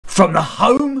from the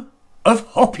home of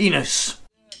hoppiness.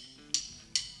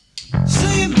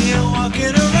 See me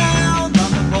walking around,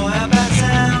 I'm the boy about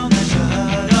town that you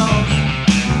heard of.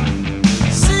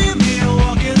 See me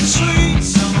walking the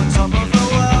streets, I'm on top of the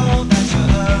world that you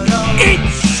heard of.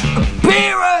 It's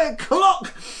beer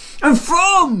o'clock, and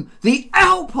from the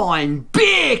Alpine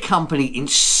Beer Company in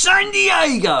San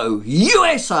Diego,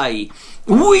 USA,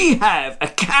 we have a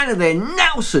can of their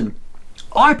Nelson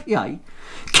IPA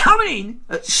coming in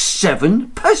at 7%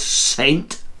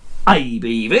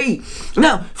 ABV.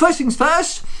 Now, first things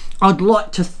first, I'd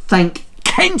like to thank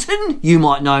Kenton, you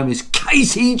might know him as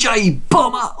KCJ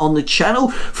Bomber on the channel,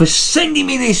 for sending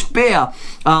me this beer.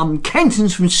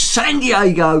 Kenton's from San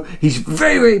Diego. He's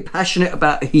very, very passionate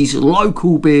about his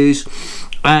local beers,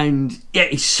 and yeah,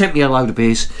 he sent me a load of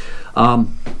beers. I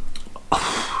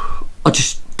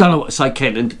just don't know what to say,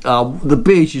 Kenton. The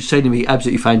beers you're sending me,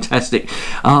 absolutely fantastic.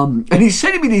 And he's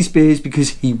sending me these beers because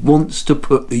he wants to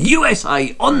put the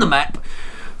USA on the map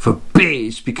for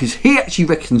beers, because he actually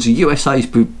reckons the USA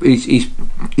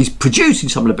is producing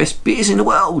some of the best beers in the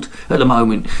world at the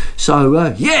moment.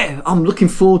 So yeah, I'm looking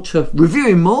forward to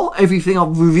reviewing more. Everything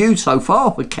I've reviewed so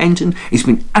far for Kenton has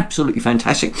been absolutely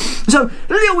fantastic. So a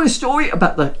little bit of story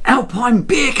about the Alpine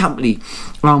Beer Company.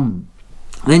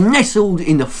 They're nestled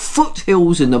in the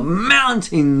foothills and the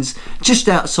mountains just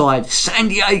outside San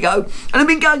Diego, and they've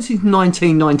been going since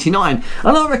 1999.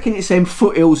 And I reckon it's them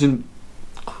foothills and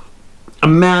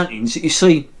mountains that you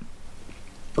see.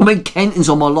 I mean, Kenton's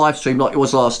on my live stream like it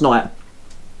was last night,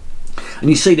 and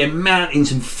you see them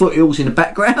mountains and foothills in the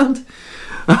background.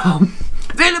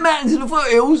 They're the mountains and the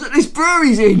foothills that this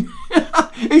brewery's in.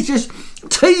 It's just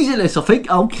teasing us, I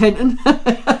think, old Kenton.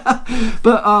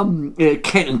 But yeah,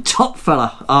 Kenton, top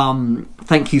fella.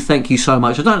 Thank you so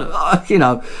much. I don't, you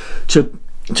know, to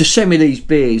send me these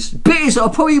beers that I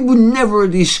probably would never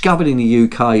have discovered in the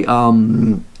UK.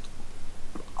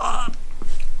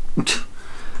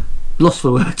 Lost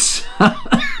for words.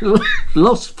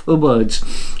 Lost for words.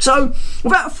 So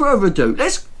without further ado,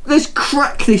 let's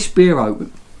crack this beer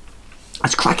open.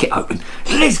 Let's crack it open.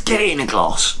 Let's get it in a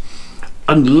glass,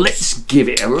 and let's give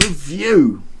it a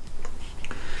review.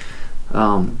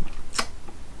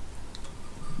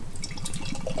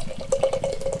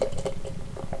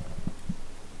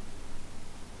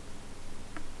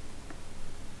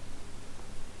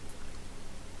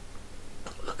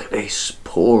 Look at this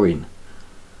pouring.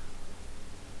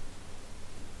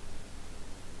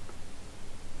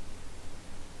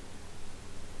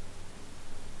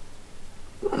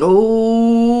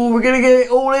 Oh, we're gonna get it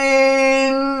all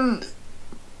in.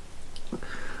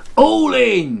 All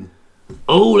in.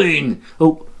 All in.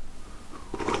 Oh.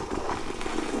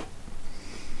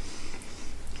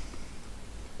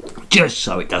 Just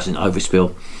so it doesn't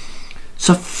overspill.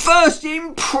 So first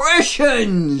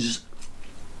impressions.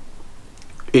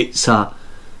 It's a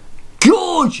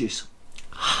gorgeous,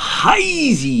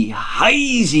 hazy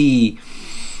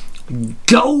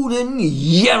golden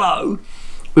yellow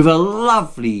with a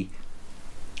lovely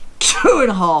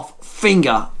 2.5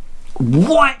 finger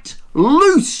white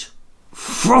loose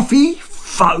frothy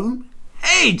foam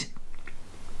head.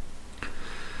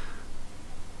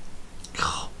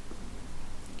 Oh,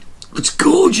 looks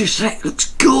gorgeous, that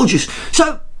looks gorgeous.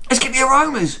 So let's get the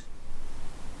aromas.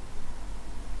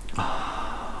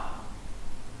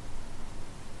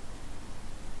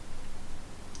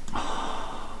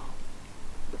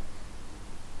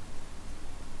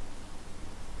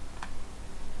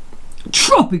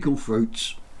 Tropical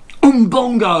fruits,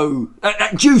 umbongo,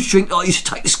 that juice drink that I used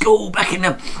to take to school back in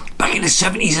the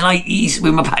 70s and 80s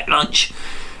with my packed lunch.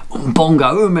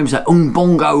 Umbongo, who remembers that?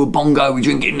 Umbongo, bongo, we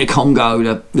drink it in the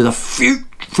Congo. The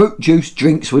fruit juice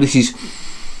drinks. Well, this is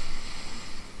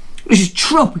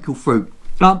tropical fruit.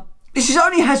 This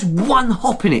only has one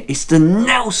hop in it. It's the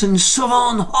Nelson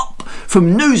Sauvignon hop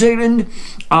from New Zealand.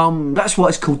 That's why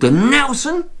it's called the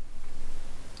Nelson.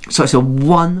 So it's a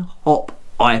one hop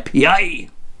IPA.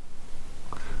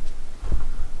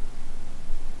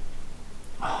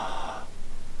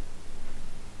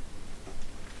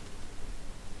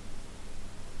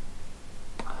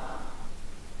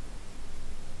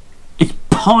 It's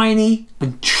piney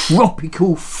and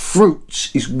tropical fruits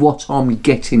is what I'm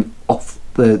getting off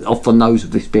the nose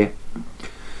of this beer.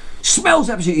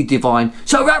 Smells absolutely divine.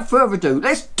 So without further ado,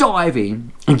 let's dive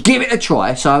in and give it a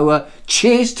try. So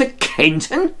cheers to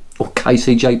Kenton, or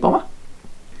KCJ Bomber.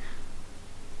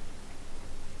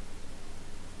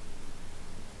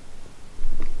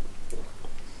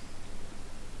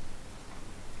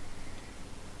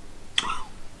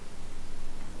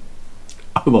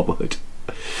 Oh my word.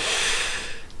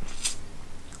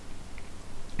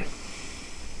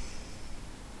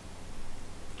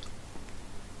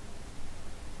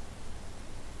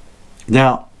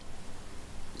 Now,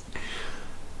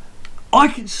 I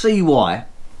can see why,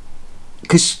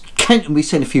 because Kenton, we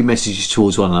sent a few messages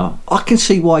towards one another. I can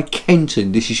see why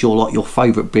Kenton, this is your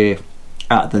favourite beer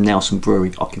out of the Nelson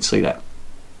Brewery. I can see that,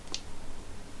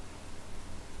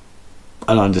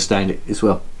 and I understand it as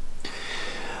well.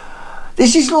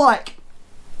 This is like,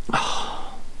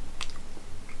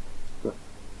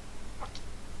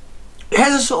 it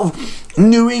has a sort of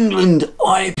New England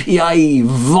IPA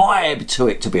vibe to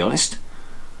it, to be honest.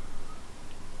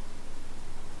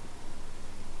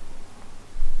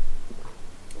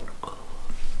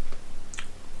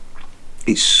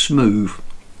 It's smooth,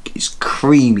 it's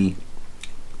creamy,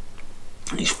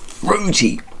 it's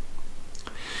fruity,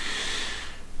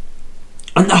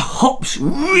 and the hops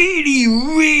really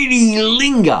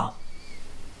linger.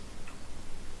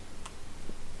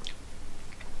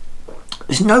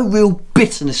 There's no real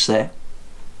bitterness there.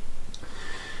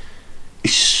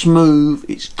 It's smooth,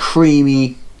 it's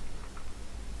creamy.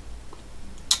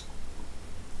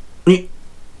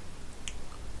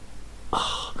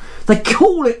 They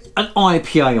call it an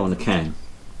IPA on the can.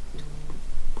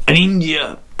 An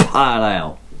India Pale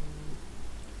Ale.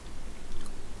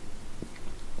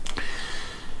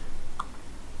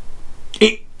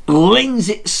 It lends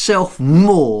itself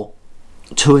more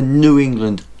to a New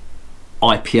England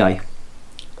IPA,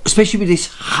 especially with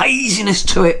this haziness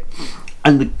to it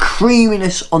and the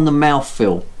creaminess on the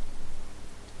mouthfeel.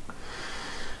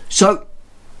 So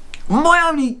my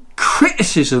only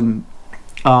criticism,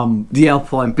 the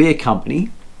Alpine Beer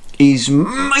Company, is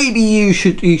maybe you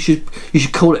should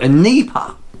call it a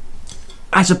NEPA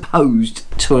as opposed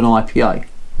to an IPA,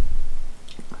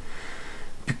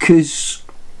 because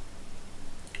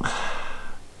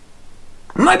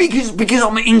maybe because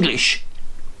I'm English.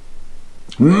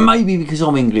 Maybe because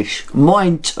I'm English, my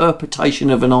interpretation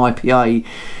of an IPA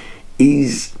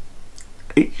is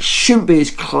it shouldn't be as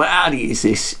cloudy as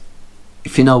this,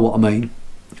 if you know what I mean.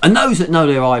 And those that know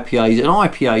their IPAs, an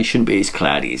IPA shouldn't be as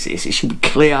cloudy as this. It should be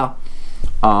clear.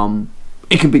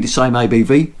 It can be the same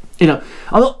ABV.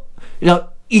 Your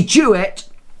Duet,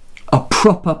 a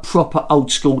proper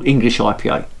old school English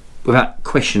IPA, without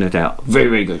question of doubt.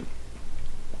 Very good.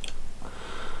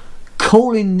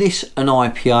 Calling this an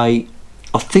IPA,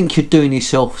 I think you're doing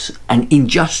yourselves an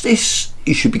injustice.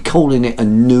 You should be calling it a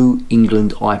New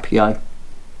England IPA,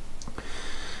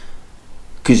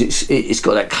 because it's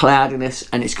got that cloudiness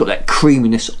and it's got that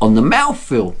creaminess on the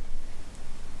mouthfeel.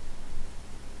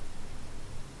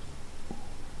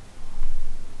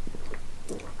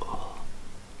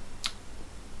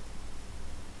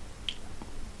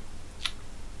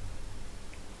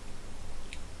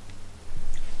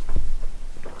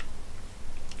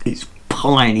 It's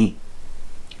piney.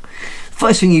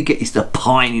 First thing you get is the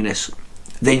pininess,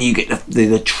 then you get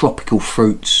the tropical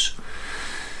fruits.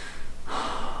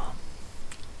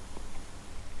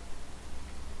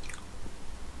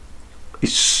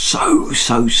 It's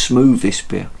so smooth, this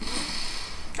beer.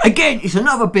 Again, it's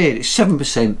another beer that's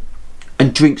 7%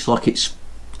 and drinks like it's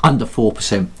under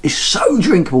 4%. It's so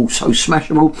drinkable, so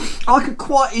smashable. I could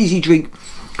quite easily drink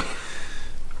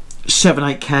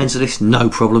 7-8 cans of this, no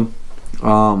problem.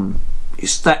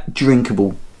 It's that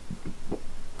drinkable.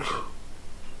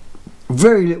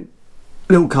 Very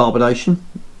little carbonation,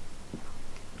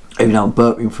 even though I'm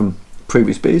burping from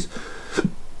previous beers.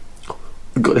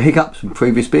 I've got the hiccups from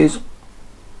previous beers.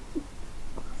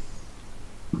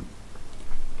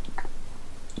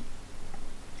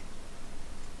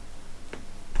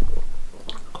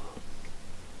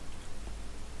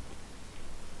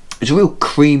 There's a real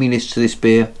creaminess to this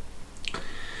beer.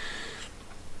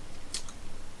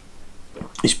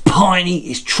 It's piney,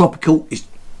 it's tropical,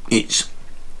 it's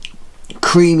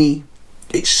creamy,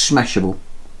 it's smashable.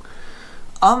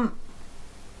 Out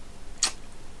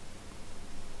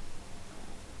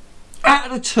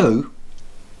of the two,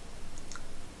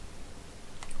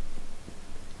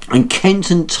 and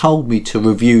Kenton told me to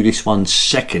review this one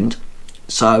second,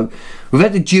 so we've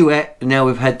had the Duet and now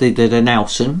we've had the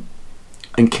Nelson,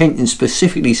 and Kenton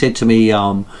specifically said to me,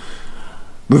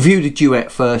 review the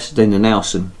Duet first, then the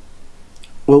Nelson.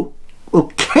 Well,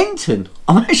 Kenton,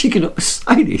 I'm actually going to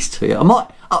say this to you. I might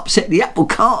upset the apple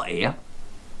cart here.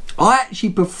 I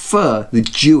actually prefer the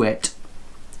Duet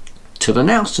to the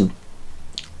Nelson.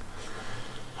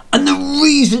 And the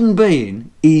reason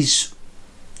being is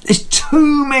there's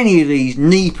too many of these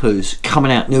NEPAs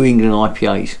coming out, New England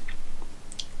IPAs.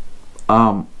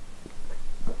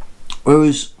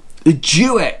 Whereas the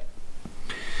Duet,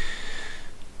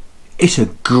 it's a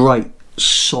great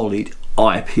solid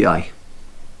IPA.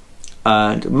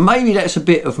 And maybe that's a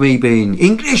bit of me being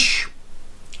English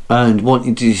and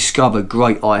wanting to discover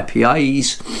great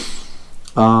IPAs.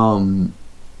 And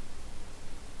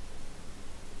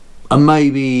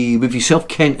maybe with yourself,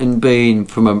 Kenton, being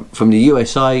from the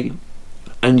USA,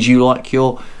 and you like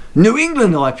your New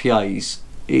England IPAs,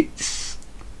 it's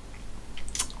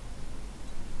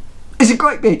a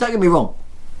great beer, don't get me wrong.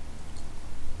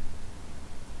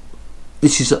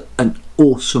 This is an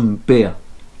awesome beer.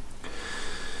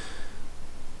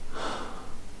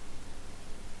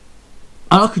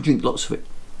 And I could drink lots of it.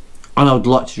 And I would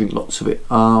like to drink lots of it.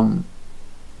 I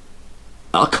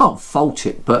can't fault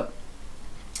it, but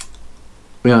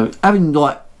you know, having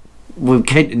like with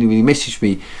Kenton, he messaged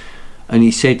me and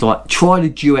he said like, try the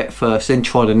duet first, then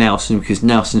try the Nelson, because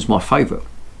Nelson's my favourite.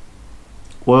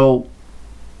 Well,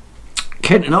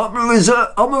 Kenton, I'm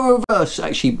a reverse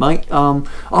actually, mate.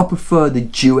 I prefer the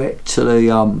duet to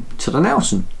the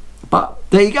Nelson, but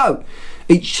there you go,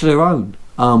 each to their own.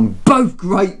 Both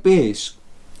great beers,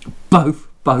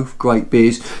 both great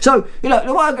beers. So you know,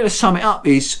 the way I'm going to sum it up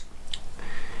is,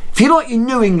 if you like your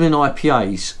New England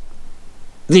IPAs,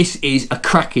 this is a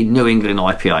cracking New England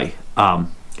IPA.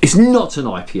 It's not an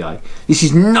IPA. This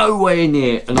is nowhere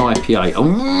near an IPA.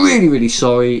 I'm really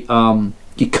sorry.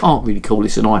 You can't really call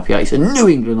this an IPA. It's a New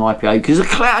England IPA because of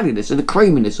the cloudiness and the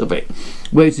creaminess of it.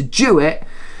 Whereas the duet,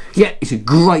 yeah, it's a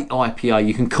great IPA.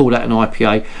 You can call that an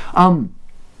IPA.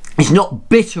 It's not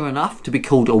bitter enough to be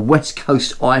called a West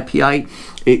Coast IPA.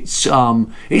 It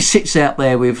sits out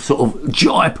there with sort of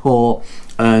Jaipur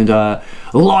and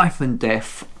Life and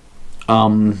Death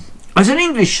as an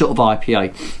English sort of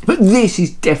IPA. But this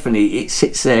is definitely, it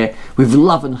sits there with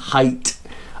Love and Hate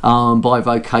by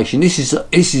Vocation. This is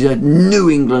a New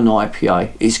England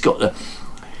IPA. It's got the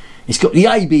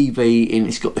ABV in,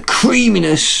 it's got the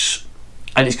creaminess,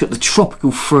 and it's got the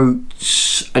tropical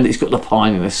fruits, and it's got the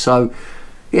pininess. So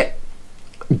yeah,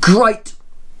 great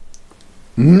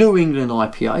New England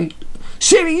IPA.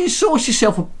 See if you can source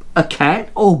yourself a can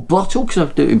or bottle, because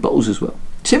I do it in bottles as well.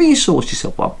 See if you can source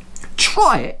yourself one.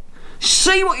 Try it,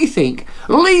 see what you think,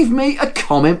 leave me a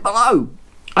comment below.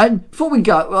 And before we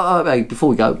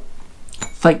go,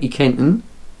 thank you, Kenton,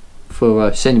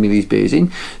 for sending me these beers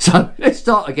in. So let's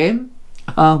start again.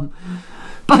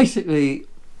 Basically,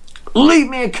 leave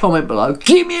me a comment below,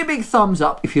 give me a big thumbs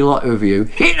up if you like the review,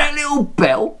 hit that little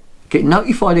bell, get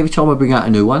notified every time I bring out a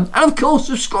new one, and of course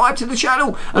subscribe to the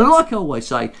channel. And like I always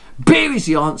say, beer is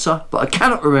the answer, but I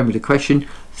cannot remember the question.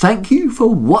 Thank you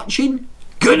for watching.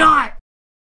 Good night.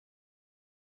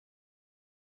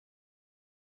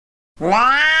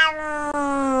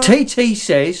 TT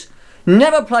says,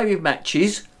 never play with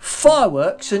matches,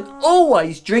 fireworks, and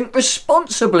always drink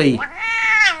responsibly.